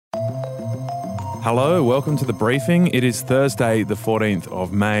Hello, welcome to The Briefing. It is Thursday, the 14th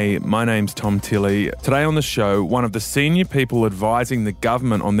of May. My name's Tom Tilley. Today on the show, one of the senior people advising the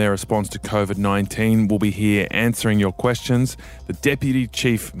government on their response to COVID-19 will be here answering your questions, the Deputy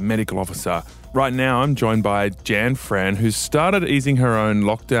Chief Medical Officer. Right now, I'm joined by Jan Fran, who's started easing her own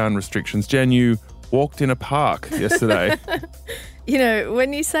lockdown restrictions. Jan, you walked in a park yesterday. You know,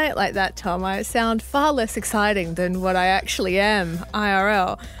 when you say it like that, Tom, I sound far less exciting than what I actually am,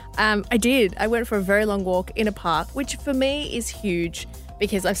 IRL. I did. I went for a very long walk in a park, which for me is huge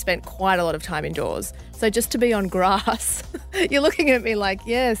because I've spent quite a lot of time indoors. So just to be on grass, you're looking at me like,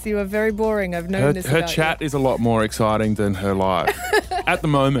 yes, you are very boring. I've known this about you. Her chat is a lot more exciting than her life. At the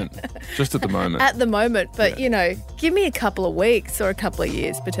moment. Just at the moment. At the moment. But, you know, give me a couple of weeks or a couple of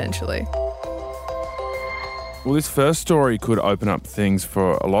years potentially. Well, this first story could open up things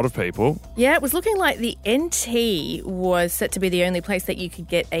for a lot of people. Yeah, it was looking like the NT was set to be the only place that you could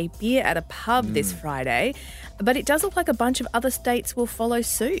get a beer at a pub this Friday. But it does look like a bunch of other states will follow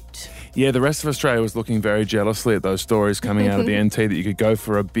suit. Yeah, the rest of Australia was looking very jealously at those stories coming out of the NT that you could go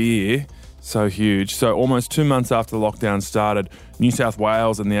for a beer. So huge. So almost 2 months after the lockdown started, New South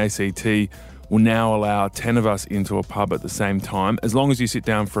Wales and the ACT will now allow 10 of us into a pub at the same time. As long as you sit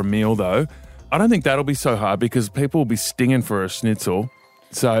down for a meal, though. I don't think that'll be so hard because people will be stinging for a schnitzel.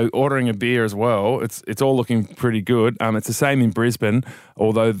 So ordering a beer as well, it's all looking pretty good. It's the same in Brisbane,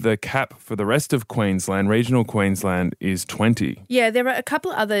 although the cap for the rest of Queensland, regional Queensland, is 20. Yeah, there are a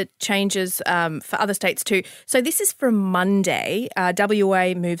couple of other changes for other states too. So this is from Monday.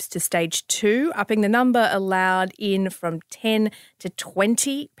 WA moves to stage 2, upping the number allowed in from 10 to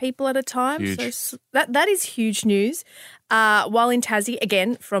 20 people at a time. Huge. So that is huge news. While in Tassie,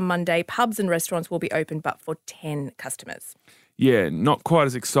 again, from Monday, pubs and restaurants will be open but for 10 customers. Yeah, not quite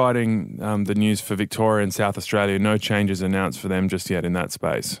as exciting, the news for Victoria and South Australia. No changes announced for them just yet in that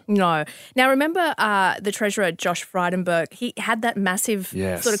space. No. Now, remember the Treasurer, Josh Frydenberg, he had that massive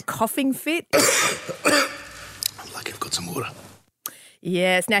sort of coughing fit. I'm lucky I've got some water.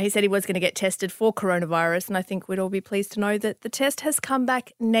 Yes. Now, he said he was going to get tested for coronavirus, and I think we'd all be pleased to know that the test has come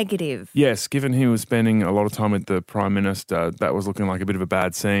back negative. Yes, given he was spending a lot of time with the Prime Minister, that was looking like a bit of a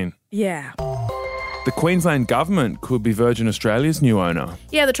bad scene. Yeah. The Queensland government could be Virgin Australia's new owner.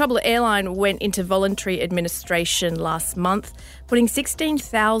 Yeah, the Trouble Airline went into voluntary administration last month, putting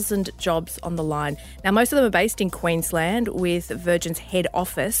 16,000 jobs on the line. Now, most of them are based in Queensland with Virgin's head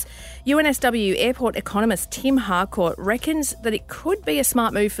office. UNSW airport economist Tim Harcourt reckons that it could be a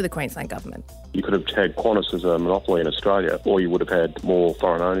smart move for the Queensland government. You could have had Qantas as a monopoly in Australia, or you would have had more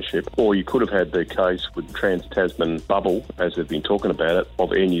foreign ownership, or you could have had the case with Trans-Tasman bubble, as they've been talking about it,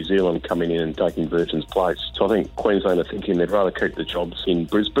 of Air New Zealand coming in and taking Virgin's place. So I think Queensland are thinking they'd rather keep the jobs in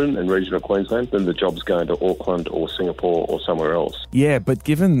Brisbane and regional Queensland than the jobs going to Auckland or Singapore or somewhere else. Yeah, but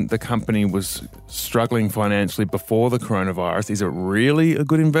given the company was struggling financially before the coronavirus, is it really a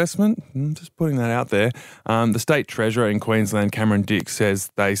good investment? Just putting that out there. The State Treasurer in Queensland, Cameron Dick, says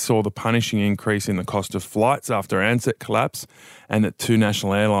they saw the punishing increase in the cost of flights after Ansett collapse and that two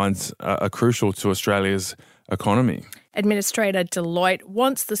national airlines are crucial to Australia's economy. Administrator Deloitte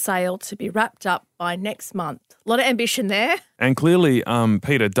wants the sale to be wrapped up by next month. A lot of ambition there. And clearly,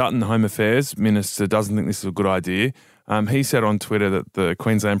 Peter Dutton, Home Affairs Minister, doesn't think this is a good idea. He said on Twitter that the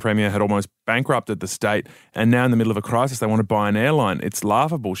Queensland Premier had almost bankrupted the state and now in the middle of a crisis they want to buy an airline. It's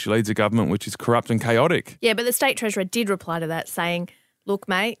laughable. She leads a government which is corrupt and chaotic. Yeah, but the State Treasurer did reply to that saying, look,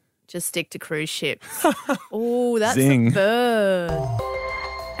 mate, just stick to cruise ships. Oh, that's Zing. a burn.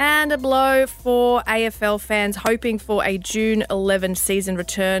 And a blow for AFL fans hoping for a June 11 season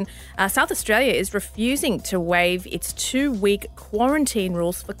return. South Australia is refusing to waive its 2-week quarantine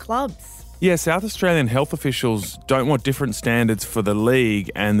rules for clubs. Yeah, South Australian health officials don't want different standards for the league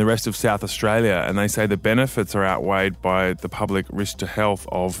and the rest of South Australia, and they say the benefits are outweighed by the public risk to health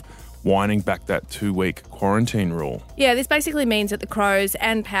of winding back that 2-week quarantine rule. Yeah, this basically means that the Crows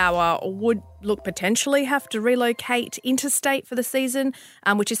and Power would potentially have to relocate interstate for the season,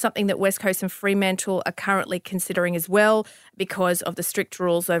 which is something that West Coast and Fremantle are currently considering as well because of the strict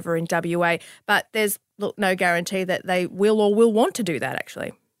rules over in WA. But there's no guarantee that they will or will want to do that,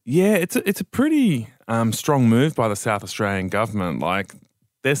 actually. Yeah, it's a pretty strong move by the South Australian government. Like,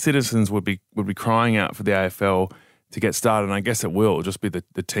 their citizens would be crying out for the AFL to get started, and I guess it will. It'll just be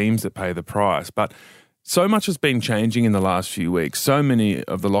the teams that pay the price. But so much has been changing in the last few weeks. So many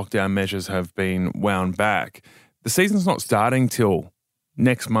of the lockdown measures have been wound back. The season's not starting till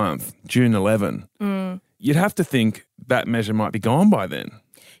next month, June 11. You'd have to think that measure might be gone by then.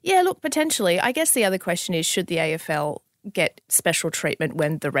 Yeah, look, potentially. I guess the other question is, should the AFL get special treatment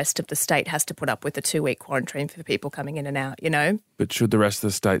when the rest of the state has to put up with a 2-week quarantine for people coming in and out, you know? But should the rest of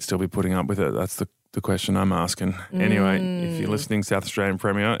the state still be putting up with it? That's the question I'm asking. Anyway, if you're listening, South Australian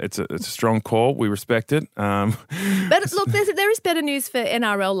Premier, it's a strong call. We respect it. But look, there is better news for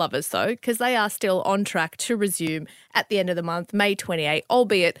NRL lovers, though, because they are still on track to resume at the end of the month, May 28,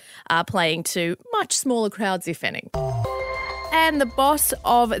 albeit playing to much smaller crowds, if any. And the boss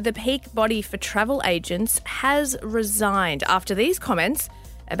of the peak body for travel agents has resigned after these comments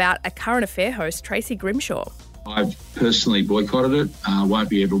about a Current Affair host, Tracy Grimshaw. I've personally boycotted it. Won't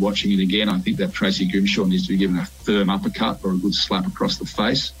be ever watching it again. I think that Tracy Grimshaw needs to be given a firm uppercut or a good slap across the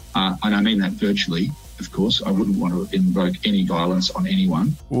face. And I mean that virtually, of course. I wouldn't want to invoke any violence on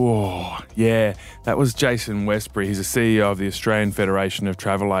anyone. Whoa, yeah. That was Jason Westbury. He's the CEO of the Australian Federation of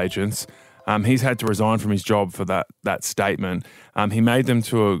Travel Agents. He's had to resign from his job for that statement. He made them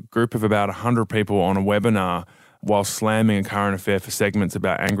to a group of about 100 people on a webinar while slamming a Current Affair for segments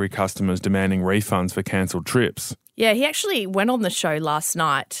about angry customers demanding refunds for cancelled trips. Yeah, he actually went on the show last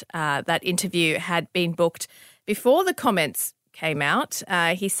night. That interview had been booked before the comments came out.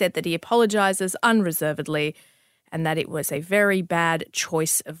 He said that he apologises unreservedly and that it was a very bad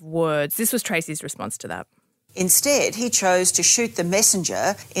choice of words. This was Tracy's response to that. Instead, he chose to shoot the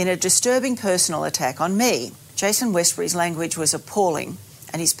messenger in a disturbing personal attack on me. Jason Westbury's language was appalling,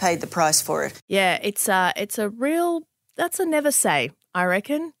 and he's paid the price for it. Yeah, it's a real, that's a never say, I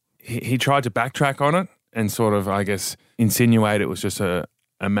reckon. He tried to backtrack on it and sort of, I guess, insinuate it was just a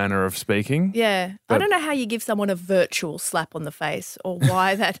manner of speaking. Yeah. I don't know how you give someone a virtual slap on the face or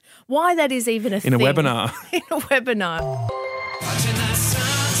why that is even a thing. In a webinar. In a webinar.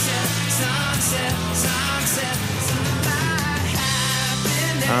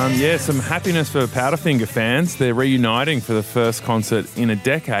 Some happiness for Powderfinger fans. They're reuniting for the first concert in a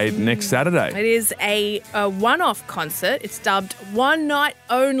decade next Saturday. It is a one-off concert. It's dubbed One Night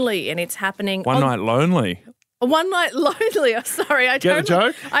Only, and it's happening... One Night Lonely. One Night Lonely. Oh, sorry. Get a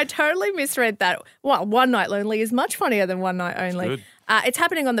joke? I totally misread that. Well, One Night Lonely is much funnier than One Night Only. Good. It's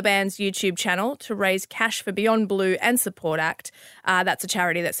happening on the band's YouTube channel to raise cash for Beyond Blue and Support Act. That's a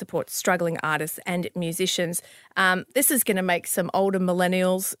charity that supports struggling artists and musicians. This is going to make some older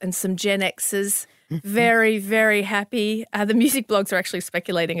millennials and some Gen Xers very, very happy. The music blogs are actually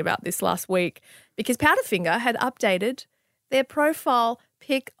speculating about this last week because Powderfinger had updated their profile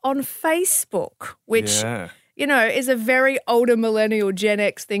pic on Facebook, which... Yeah. You know, is a very older millennial Gen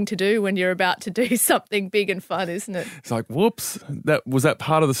X thing to do when you're about to do something big and fun, isn't it? It's like, whoops, was that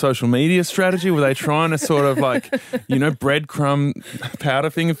part of the social media strategy? Were they trying to sort of breadcrumb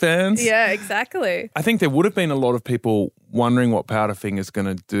Powderfinger fans? Yeah, exactly. I think there would have been a lot of people wondering what Powderfinger's going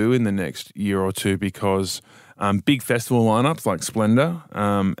to do in the next year or two because big festival lineups like Splendour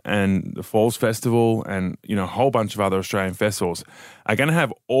and the Falls Festival and, a whole bunch of other Australian festivals are going to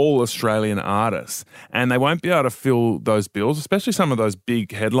have all Australian artists and they won't be able to fill those bills, especially some of those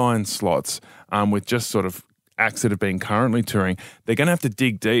big headline slots with just sort of acts that have been currently touring. They're going to have to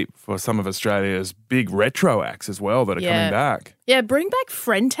dig deep for some of Australia's big retro acts as well that are coming back. Yeah, bring back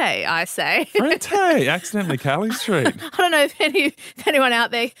Frente, I say. Frente, accidentally Cali Street. I don't know if anyone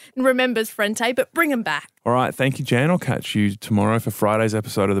out there remembers Frente, but bring them back. All right, thank you, Jan. I'll catch you tomorrow for Friday's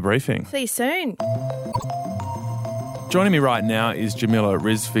episode of The Briefing. See you soon. Joining me right now is Jamila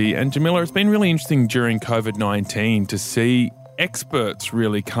Rizvi. And Jamila, it's been really interesting during COVID-19 to see experts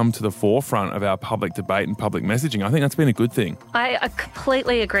really come to the forefront of our public debate and public messaging. I think that's been a good thing. I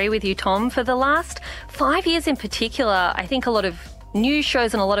completely agree with you, Tom. For the last 5 years in particular, I think a lot of news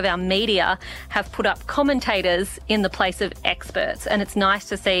shows and a lot of our media have put up commentators in the place of experts. And it's nice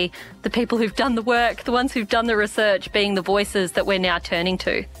to see the people who've done the work, the ones who've done the research, being the voices that we're now turning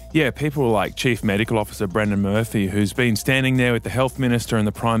to. Yeah, people like Chief Medical Officer Brendan Murphy, who's been standing there with the Health Minister and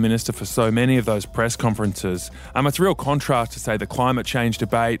the Prime Minister for so many of those press conferences. It's a real contrast to, say, the climate change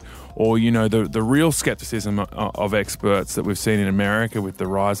debate or, the real scepticism of experts that we've seen in America with the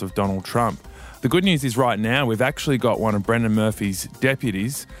rise of Donald Trump. The good news is right now we've actually got one of Brendan Murphy's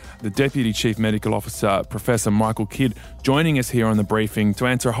deputies, the Deputy Chief Medical Officer, Professor Michael Kidd, joining us here on The Briefing to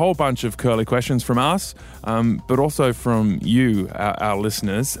answer a whole bunch of curly questions from us, but also from you, our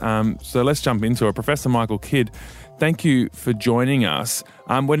listeners. So let's jump into it. Professor Michael Kidd, thank you for joining us.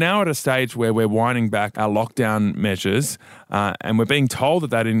 We're now at a stage where we're winding back our lockdown measures, and we're being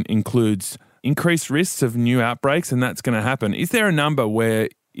told that includes increased risks of new outbreaks, and that's going to happen. Is there a number where,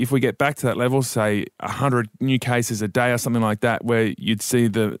 if we get back to that level, say 100 new cases a day or something like that, where you'd see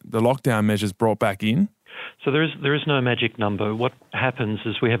the lockdown measures brought back in? So there is no magic number. What happens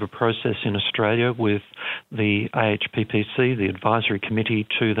is we have a process in Australia with the AHPPC, the Advisory Committee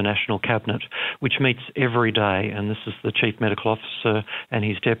to the National Cabinet, which meets every day, and this is the Chief Medical Officer and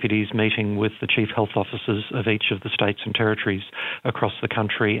his deputies meeting with the Chief Health Officers of each of the states and territories across the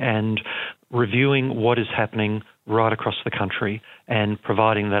country and reviewing what is happening right across the country and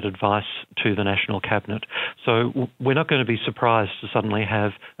providing that advice to the National Cabinet. So we're not going to be surprised to suddenly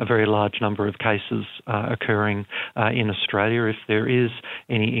have a very large number of cases occurring in Australia. If there is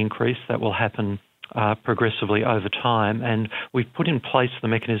any increase, that will happen progressively over time, and we've put in place the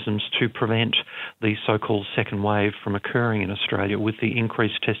mechanisms to prevent the so-called second wave from occurring in Australia with the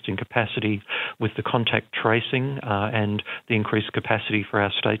increased testing capacity, with the contact tracing and the increased capacity for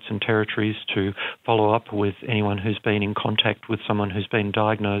our states and territories to follow up with anyone who's been in contact with someone who's been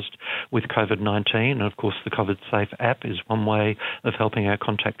diagnosed with COVID-19. And of course, the COVID Safe app is one way of helping our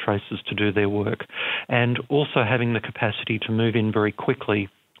contact tracers to do their work, and also having the capacity to move in very quickly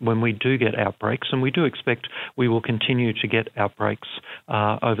when we do get outbreaks, and we do expect we will continue to get outbreaks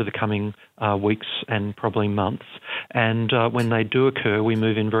over the coming weeks and probably months. And when they do occur, we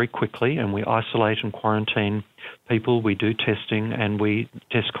move in very quickly and we isolate and quarantine people, we do testing, and we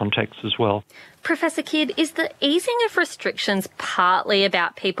test contacts as well. Professor Kidd, is the easing of restrictions partly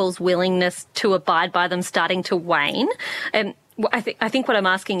about people's willingness to abide by them starting to wane? I think what I'm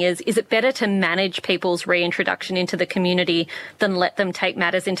asking is it better to manage people's reintroduction into the community than let them take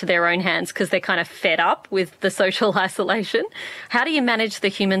matters into their own hands because they're kind of fed up with the social isolation? How do you manage the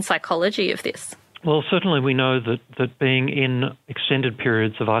human psychology of this? Well, certainly we know that being in extended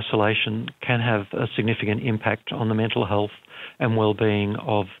periods of isolation can have a significant impact on the mental health and well-being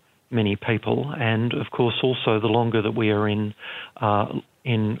of many people. And, of course, also the longer that we are in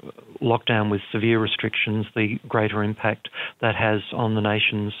lockdown with severe restrictions, the greater impact that has on the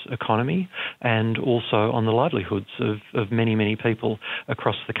nation's economy and also on the livelihoods of many, many people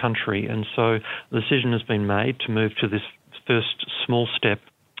across the country. And so the decision has been made to move to this first small step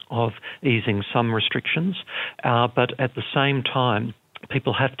of easing some restrictions, but at the same time,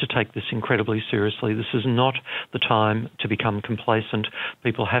 people have to take this incredibly seriously. This is not the time to become complacent.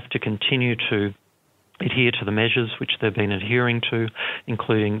 People have to continue to adhere to the measures which they've been adhering to,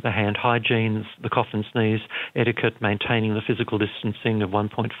 including the hand hygiene, the cough and sneeze etiquette, maintaining the physical distancing of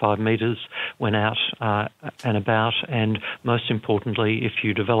 1.5 metres when out and about, and most importantly, if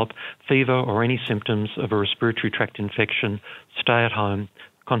you develop fever or any symptoms of a respiratory tract infection, stay at home,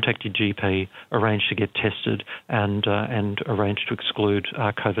 contact your GP, arrange to get tested, and arrange to exclude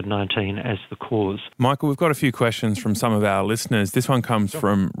COVID-19 as the cause. Michael, we've got a few questions from some of our listeners. This one comes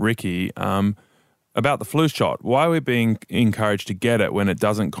from Ricky. About the flu shot. Why are we being encouraged to get it when it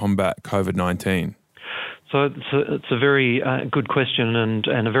doesn't combat COVID-19? So it's a very good question and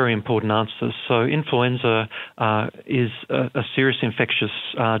a very important answer. So influenza is a serious infectious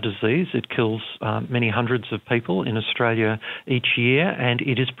disease. It kills many hundreds of people in Australia each year, and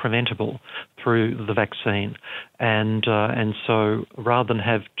it is preventable through the vaccine. And so rather than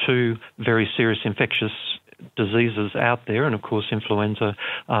have two very serious infectious diseases out there, and of course influenza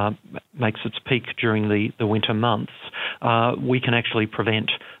makes its peak during the winter months, we can actually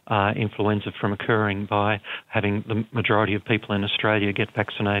prevent influenza from occurring by having the majority of people in Australia get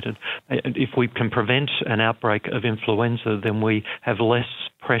vaccinated. If we can prevent an outbreak of influenza, then we have less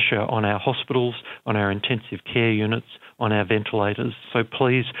pressure on our hospitals, on our intensive care units, on our ventilators. So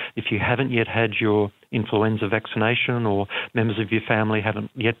please, if you haven't yet had your influenza vaccination or members of your family haven't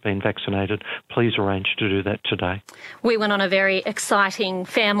yet been vaccinated, please arrange to do that today. We went on a very exciting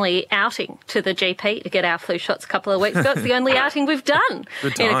family outing to the GP to get our flu shots a couple of weeks ago. It's the only outing we've done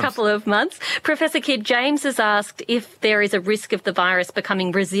in a couple of months. Professor Kidd, James has asked if there is a risk of the virus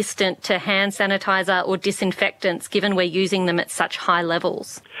becoming resistant to hand sanitizer or disinfectants, given we're using them at such high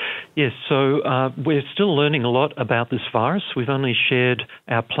levels. Yes, so we're still learning a lot about this virus. We've only shared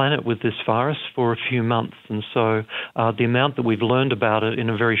our planet with this virus for a few months, and so the amount that we've learned about it in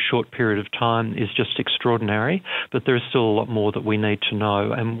a very short period of time is just extraordinary, but there is still a lot more that we need to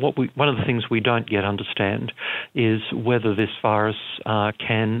know. And one of the things we don't yet understand is whether this virus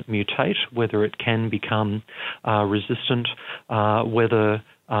can mutate, whether it can become resistant, whether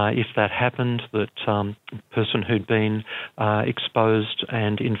if that happened, that person who'd been exposed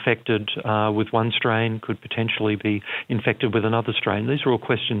and infected with one strain could potentially be infected with another strain. These are all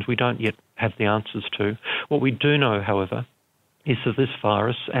questions we don't yet have the answers to. What we do know, however, is that this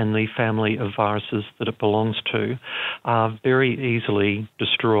virus and the family of viruses that it belongs to are very easily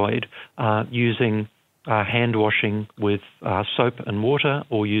destroyed using hand washing with soap and water,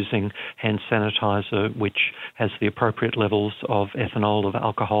 or using hand sanitizer, which has the appropriate levels of ethanol, of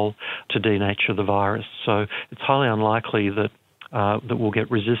alcohol, to denature the virus. So it's highly unlikely that we'll get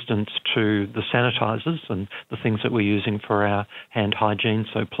resistance to the sanitizers and the things that we're using for our hand hygiene.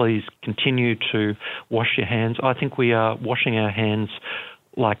 So please continue to wash your hands. I think we are washing our hands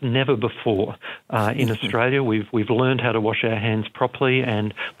like never before. In Australia, we've learned how to wash our hands properly,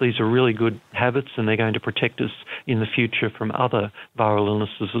 and these are really good habits, and they're going to protect us in the future from other viral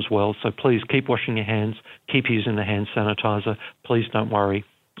illnesses as well. So please keep washing your hands, keep using the hand sanitizer. Please don't worry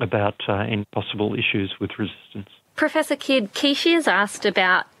about any possible issues with resistance. Professor Kidd, Kishi has asked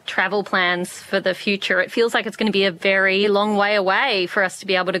about travel plans for the future. It feels like it's going to be a very long way away for us to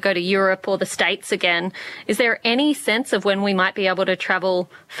be able to go to Europe or the States again. Is there any sense of when we might be able to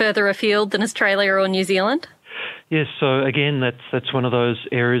travel further afield than Australia or New Zealand? Yes, so again, that's one of those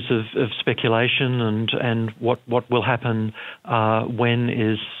areas of speculation, and what will happen when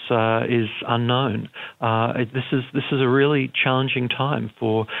is unknown. This is a really challenging time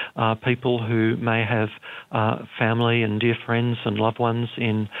for people who may have family and dear friends and loved ones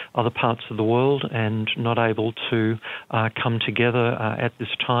in other parts of the world and not able to come together at this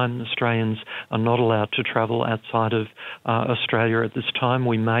time. Australians are not allowed to travel outside of Australia at this time.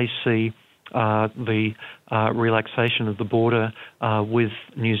 We may see the relaxation of the border with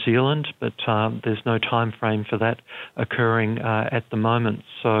New Zealand, but there's no time frame for that occurring at the moment.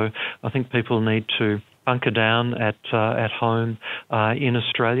 So I think people need to bunker down at home in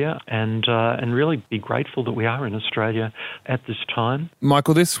Australia and really be grateful that we are in Australia at this time.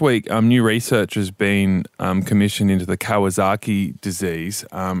 Michael, this week new research has been commissioned into the Kawasaki disease.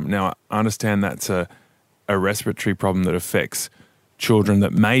 Now, I understand that's a respiratory problem that affects children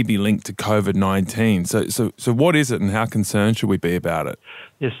that may be linked to COVID-19. So what is it, and how concerned should we be about it?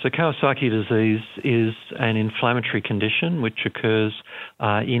 Yes, so Kawasaki disease is an inflammatory condition which occurs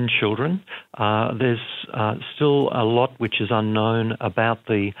in children. There's still a lot which is unknown about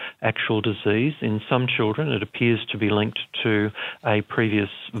the actual disease. In some children, it appears to be linked to a previous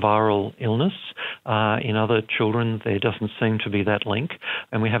viral illness. In other children, there doesn't seem to be that link.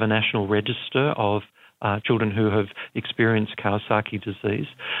 And we have a national register of children who have experienced Kawasaki disease.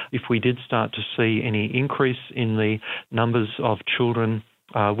 If we did start to see any increase in the numbers of children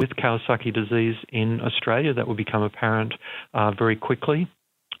with Kawasaki disease in Australia, that would become apparent very quickly.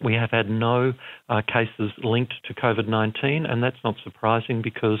 We have had no cases linked to COVID-19, and that's not surprising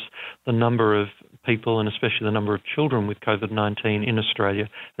because the number of people, and especially the number of children with COVID-19 in Australia,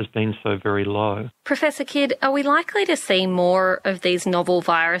 has been so very low. Professor Kidd, are we likely to see more of these novel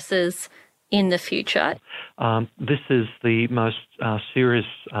viruses in the future? This is the most serious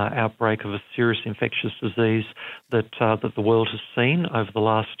outbreak of a serious infectious disease that the world has seen over the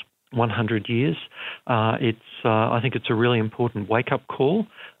last 100 years. I think it's a really important wake-up call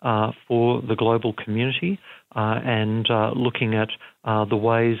for the global community and looking at the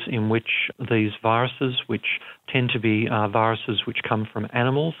ways in which these viruses, which tend to be viruses which come from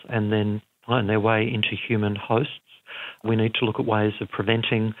animals and then find their way into human hosts. We need to look at ways of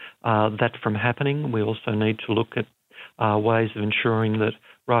preventing that from happening. We also need to look at ways of ensuring that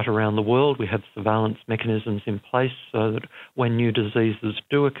right around the world we have surveillance mechanisms in place so that when new diseases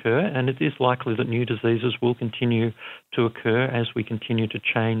do occur, and it is likely that new diseases will continue to occur as we continue to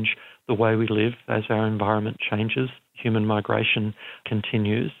change the way we live, as our environment changes, human migration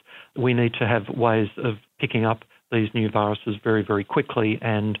continues, we need to have ways of picking up these new viruses very, very quickly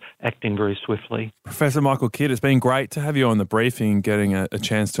and acting very swiftly. Professor Michael Kidd, it's been great to have you on the briefing and getting a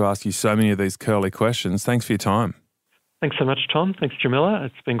chance to ask you so many of these curly questions. Thanks for your time. Thanks so much, Tom. Thanks, Jamila.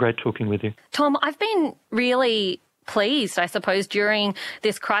 It's been great talking with you. Tom, I've been really pleased, I suppose, during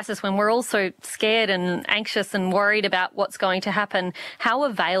this crisis when we're all so scared and anxious and worried about what's going to happen, how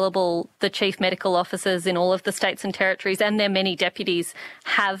available the chief medical officers in all of the states and territories and their many deputies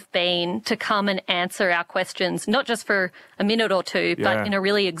have been to come and answer our questions, not just for a minute or two, but in a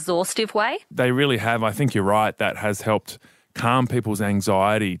really exhaustive way. They really have. I think you're right. That has helped calm people's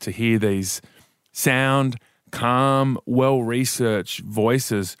anxiety to hear these sound, calm, well-researched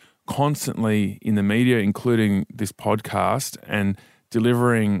voices constantly in the media, including this podcast, and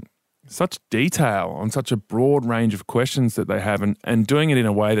delivering such detail on such a broad range of questions that they have, and doing it in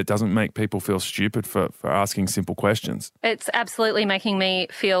a way that doesn't make people feel stupid for asking simple questions. It's absolutely making me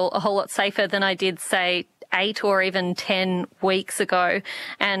feel a whole lot safer than I did, say, 8 or even 10 weeks ago.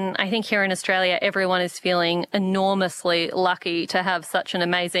 And I think here in Australia, everyone is feeling enormously lucky to have such an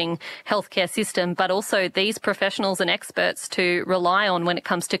amazing healthcare system, but also these professionals and experts to rely on when it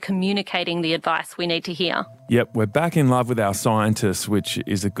comes to communicating the advice we need to hear. Yep, we're back in love with our scientists, which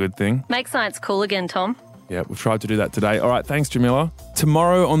is a good thing. Make science cool again, Tom. Yeah, we've tried to do that today. All right, thanks, Jamila.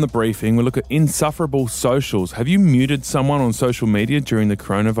 Tomorrow on The Briefing, we'll look at insufferable socials. Have you muted someone on social media during the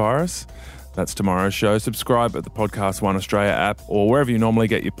coronavirus? That's tomorrow's show. Subscribe at the Podcast One Australia app or wherever you normally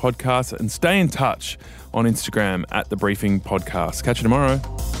get your podcasts, and stay in touch on Instagram at The Briefing Podcast. Catch you tomorrow.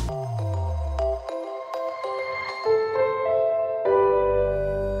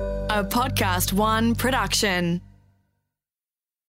 A Podcast One production.